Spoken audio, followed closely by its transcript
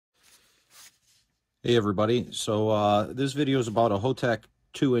Hey everybody, so this video is about a Hotech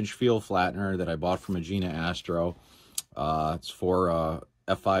 2-inch field flattener that I bought from Agena Astro. It's for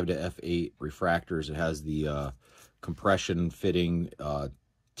F5 to F8 refractors. It has the compression fitting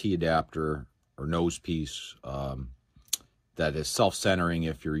T-adapter or nose piece that is self-centering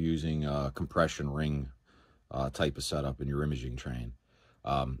if you're using a compression ring type of setup in your imaging train.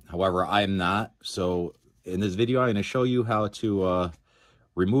 However, I am not, so in this video I'm going to show you how to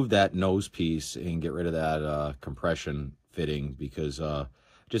remove that nose piece and get rid of that compression fitting, because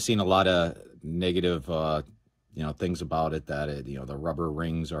just seen a lot of negative things about it, that the rubber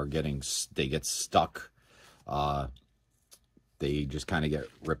rings are they get stuck, they just kind of get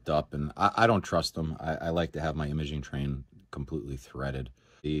ripped up, and I don't trust them. I like to have my imaging train completely threaded.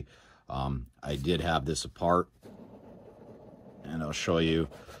 I did have this apart, and I'll show you.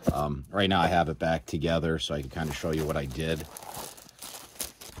 Right now I have it back together so I can kind of show you what I did.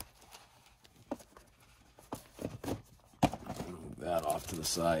 That off to the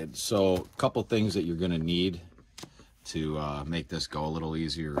side. So a couple things that you're going to need to make this go a little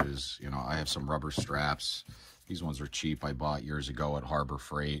easier is, I have some rubber straps. These ones are cheap. I bought years ago at Harbor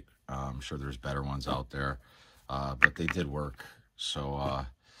Freight. I'm sure there's better ones out there, but they did work. So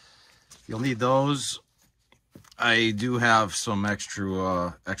you'll need those. I do have some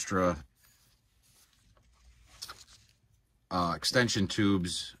extra extension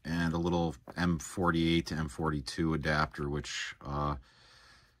tubes and a little M48 to M42 adapter, which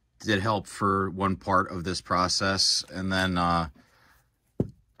did help for one part of this process. And then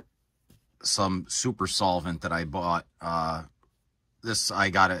some super solvent that I bought. This I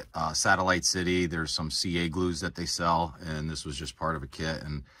got at Satellite City. There's some CA glues that they sell, and this was just part of a kit.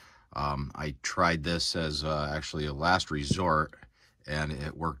 And I tried this as actually a last resort, and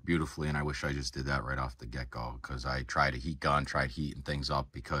it worked beautifully. And I wish I just did that right off the get-go, because I tried a heat gun, tried heating things up,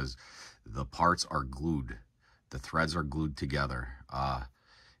 because the parts are glued. The threads are glued together.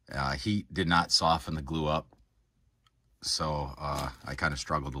 Heat did not soften the glue up, so I kind of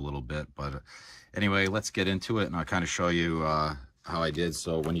struggled a little bit. But anyway, let's get into it, and I'll kind of show you how I did.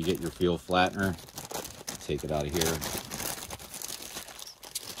 So when you get your field flattener, take it out of here.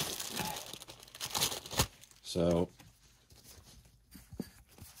 So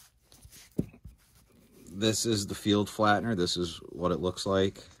this is the field flattener. This is what it looks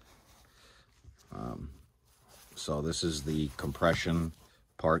like. So this is the compression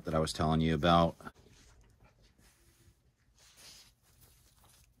part that I was telling you about.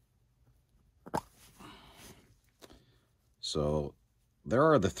 So there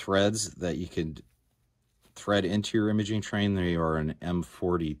are the threads that you could thread into your imaging train. They are an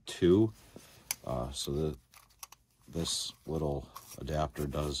M42. So this little adapter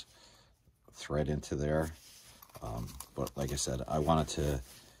does thread into there, but like I said, I wanted to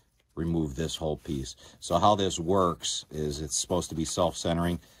remove this whole piece. So how this works is, it's supposed to be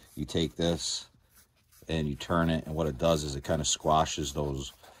self-centering. You take this and you turn it, and what it does is it kind of squashes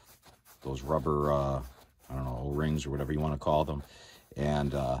those rubber I don't know, O-rings or whatever you want to call them,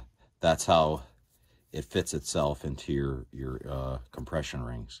 and that's how it fits itself into your compression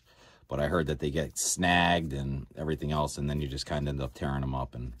rings. But I heard that they get snagged and everything else, and then you just kind of end up tearing them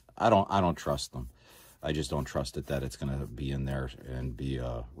up, and I don't trust them. I just don't trust it that it's going to be in there and be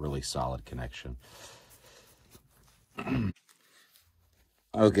a really solid connection.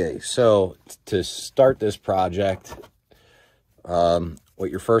 Okay, so to start this project, what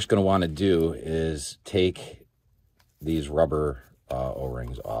you're first going to want to do is take these rubber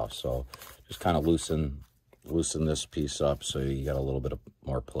O-rings off. So just kind of loosen this piece up so you got a little bit of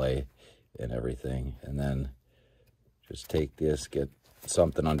more play and everything, and then just take this, get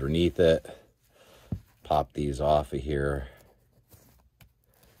something underneath it, pop these off of here,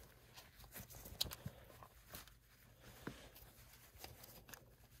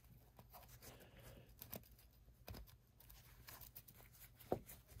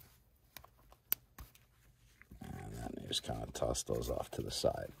 and then you just kind of toss those off to the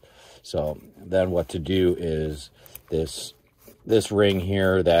side. So then what to do is this ring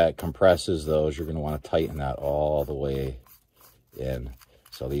here that compresses those, you're going to want to tighten that all the way in.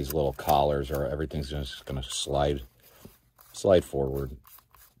 So these little collars, or everything's just going to slide forward.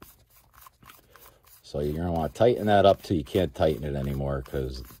 So you're going to want to tighten that up till you can't tighten it anymore,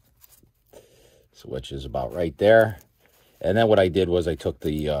 because the switch is about right there. And then what I did was I took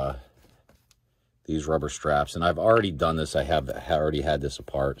the these rubber straps, and I've already done this. I already had this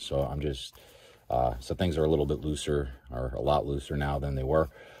apart, so I'm just so things are a little bit looser, or a lot looser now than they were.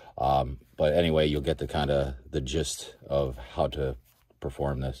 But anyway, you'll get the gist of how to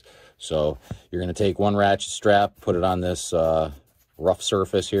perform this. So you're going to take one ratchet strap, put it on this rough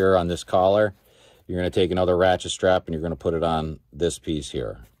surface here on this collar, you're going to take another ratchet strap and you're going to put it on this piece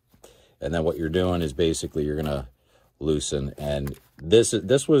here. And then what you're doing is basically you're going to loosen. And this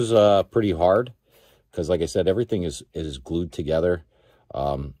was pretty hard because, like I said, everything is glued together.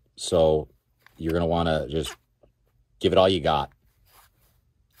 So you're going to want to just give it all you got.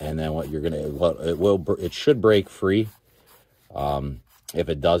 And then what you're going to, it should break free. If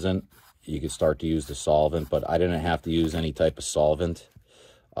it doesn't, you could start to use the solvent, but I didn't have to use any type of solvent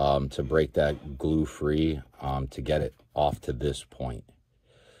to break that glue free to get it off to this point.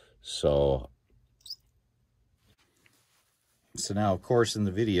 So now, of course, in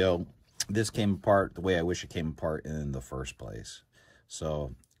the video, this came apart the way I wish it came apart in the first place.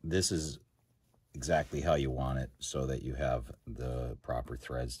 So this is exactly how you want it, so that you have the proper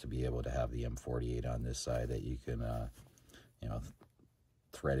threads to be able to have the M48 on this side that you can, you know,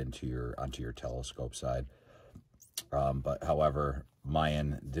 thread onto your telescope side. But however,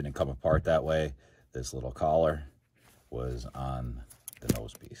 mine didn't come apart that way. This little collar was on the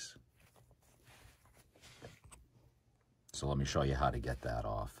nose piece. So let me show you how to get that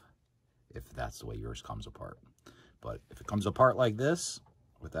off, if that's the way yours comes apart. But if it comes apart like this,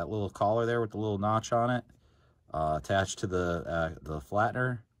 with that little collar there with the little notch on it, attached to the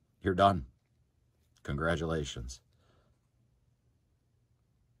flattener, you're done. Congratulations.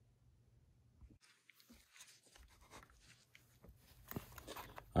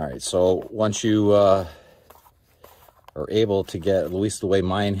 All right, so once you are able to get, at least the way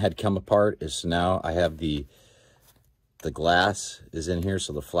mine had come apart, is now I have the glass is in here,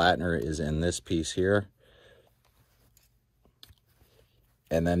 so the flattener is in this piece here.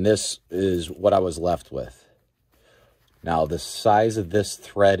 And then this is what I was left with. Now, the size of this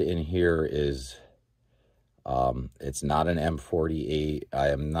thread in here is, it's not an M48. I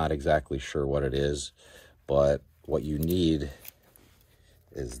am not exactly sure what it is, but what you need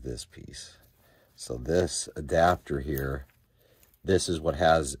is this piece. So this adapter here, this is what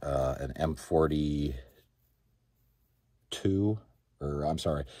has an M42, or I'm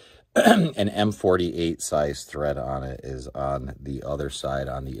sorry, an M48 size thread on it is on the other side,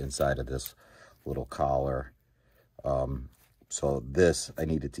 on the inside of this little collar. So this I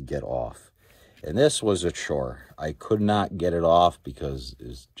needed to get off, and this was a chore. I could not get it off because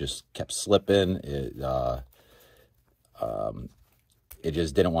it just kept slipping. It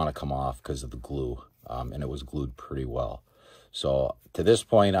just didn't want to come off because of the glue, and it was glued pretty well. So to this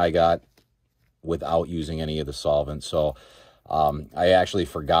point, I got without using any of the solvent. So I actually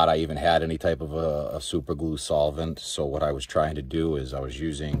forgot I even had any type of a super glue solvent. So what I was trying to do is I was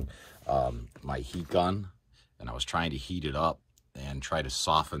using my heat gun, and I was trying to heat it up and try to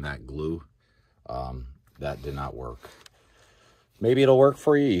soften that glue. That did not work. Maybe it'll work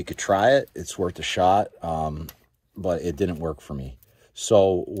for you. You could try it. It's worth a shot, but it didn't work for me.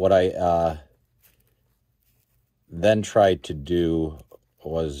 So what I then tried to do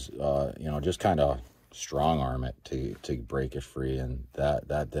was, you know, just kind of strong arm it to break it free, and that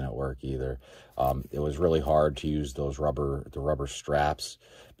didn't work either. It was really hard to use those rubber straps,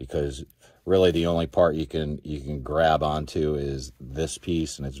 because really the only part you can grab onto is this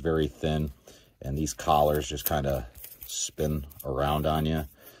piece, and it's very thin, and these collars just kind of spin around on you.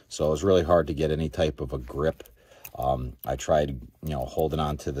 So it was really hard to get any type of a grip. I tried, you know, holding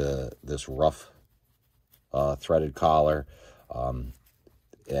on to this rough threaded collar,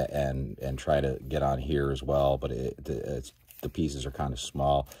 and try to get on here as well, but the pieces are kind of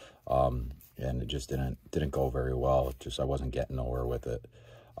small, and it just didn't go very well. I wasn't getting nowhere with it.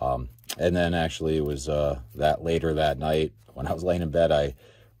 And then actually it was that later that night when I was laying in bed, I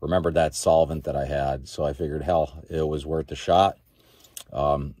remembered that solvent that I had, so I figured, hell, it was worth a shot.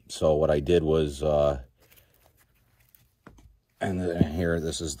 So what I did was, and then here,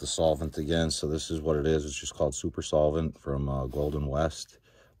 this is the solvent again. So this is what it is. It's just called Super Solvent from Golden West,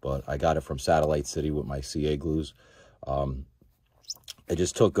 but I got it from Satellite City with my CA glues. I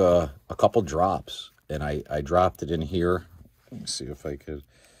just took a couple drops, and I dropped it in here. Let me see if I could.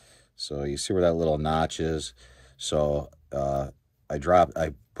 So you see where that little notch is. So I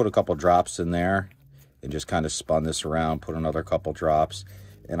put a couple drops in there and just kind of spun this around, put another couple drops,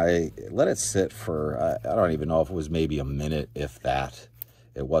 and I let it sit for, I don't even know if it was maybe a minute, if that.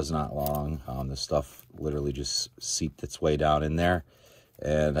 It was not long. The stuff literally just seeped its way down in there,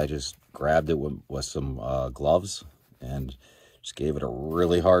 and I just grabbed it with some gloves and just gave it a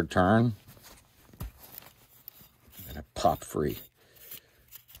really hard turn, and it popped free.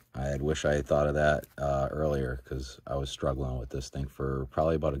 I wish I had thought of that earlier, because I was struggling with this thing for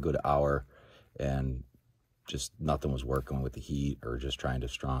probably about a good hour, and just nothing was working with the heat or just trying to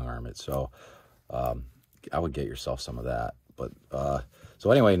strong arm it. So I would get yourself some of that. But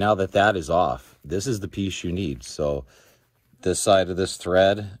so anyway, now that that is off, this is the piece you need. So this side of this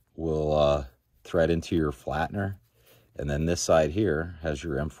thread will thread into your flattener, and then this side here has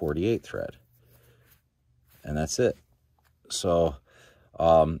your M48 thread, and that's it. So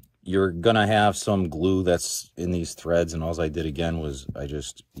you're gonna have some glue that's in these threads, and all I did again was I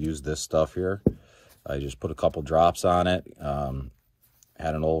just used this stuff here. I just put a couple drops on it,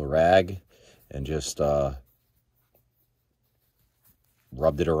 had an old rag, and just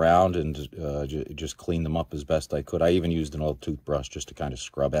rubbed it around and just cleaned them up as best I could. I even used an old toothbrush just to kind of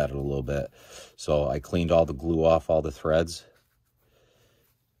scrub at it a little bit. So I cleaned all the glue off all the threads.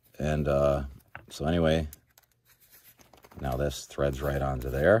 And so anyway, now this threads right onto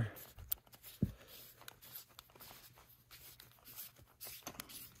there.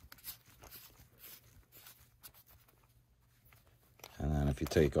 And then if you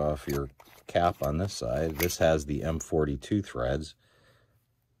take off your cap on this side, this has the M42 threads.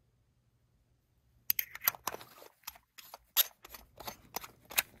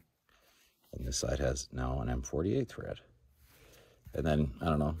 And this side has now an M48 thread. And then, I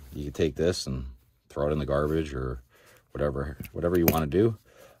don't know, you can take this and throw it in the garbage or whatever you want to do.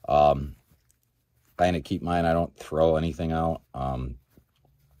 I kind of keep mine, I don't throw anything out.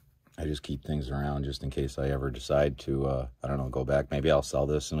 I just keep things around just in case I ever decide to, I don't know, go back. Maybe I'll sell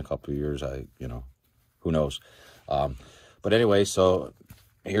this in a couple of years. You know, who knows? But anyway, so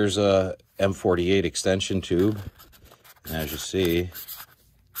here's a M48 extension tube. And as you see,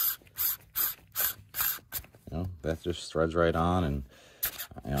 you know, that just threads right on, and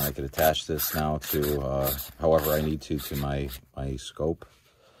you know, I could attach this now to however I need to my scope.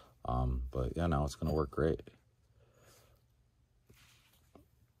 But yeah, now it's going to work great.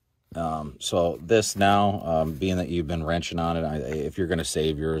 So this now, being that you've been wrenching on it, if you're going to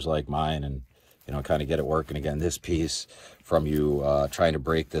save yours like mine and, you know, kind of get it working again, this piece from you trying to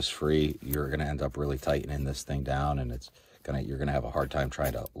break this free, you're going to end up really tightening this thing down, and you're going to have a hard time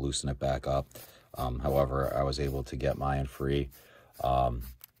trying to loosen it back up. However, I was able to get mine free. And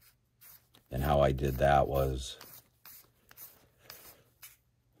how I did that was,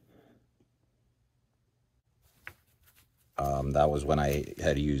 that was when I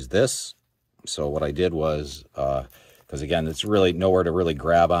had used this. So what I did was, because again, it's really nowhere to really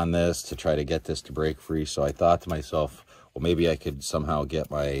grab on this to try to get this to break free. So I thought to myself, well, maybe I could somehow get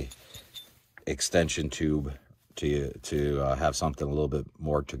my extension tube to have something a little bit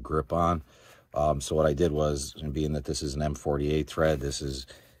more to grip on. So what I did was, being that this is an M48 thread, this is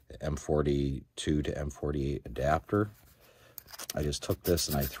M42 to M48 adapter, I just took this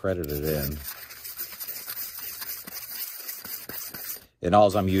and I threaded it in. And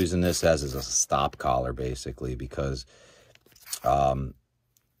all I'm using this as is a stop collar, basically, because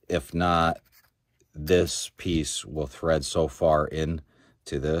if not, this piece will thread so far in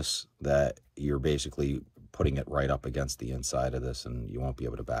to this that you're basically putting it right up against the inside of this, and you won't be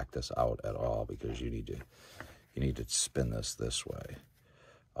able to back this out at all because you need to spin this way.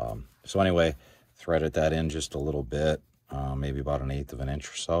 So anyway, threaded that in just a little bit, maybe about 1/8 of an inch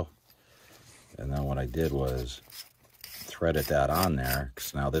or so. And then what I did was threaded that on there,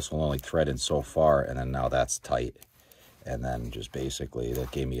 because now this will only thread in so far, and then now that's tight. And then just basically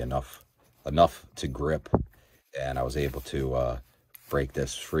that gave me enough to grip, and I was able to break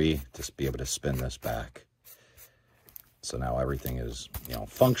this free to be able to spin this back. So now everything is, you know,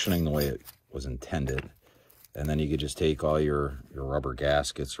 functioning the way it was intended. And then you could just take all your rubber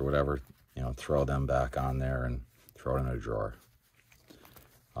gaskets or whatever, you know, throw them back on there and throw it in a drawer.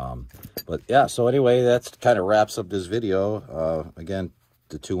 But yeah, so anyway, that's kind of wraps up this video. Again,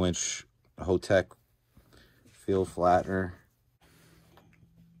 the 2-inch Hotech Field Flattener.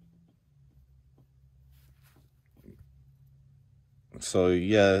 So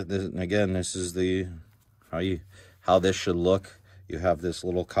yeah, again, this is the how this should look. You have this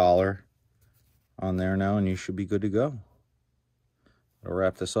little collar on there now, and you should be good to go. I'll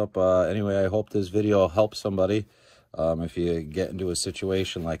wrap this up. Anyway, I hope this video helps somebody. If you get into a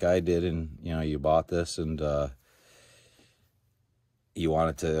situation like I did, and you know, you bought this and you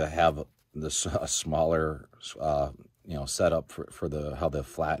wanted to have this a smaller you know, setup for how the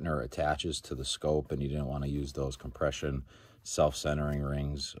flattener attaches to the scope, and you didn't want to use those compression self-centering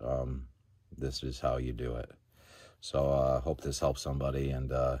rings, this is how you do it. So hope this helps somebody,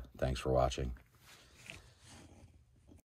 and thanks for watching.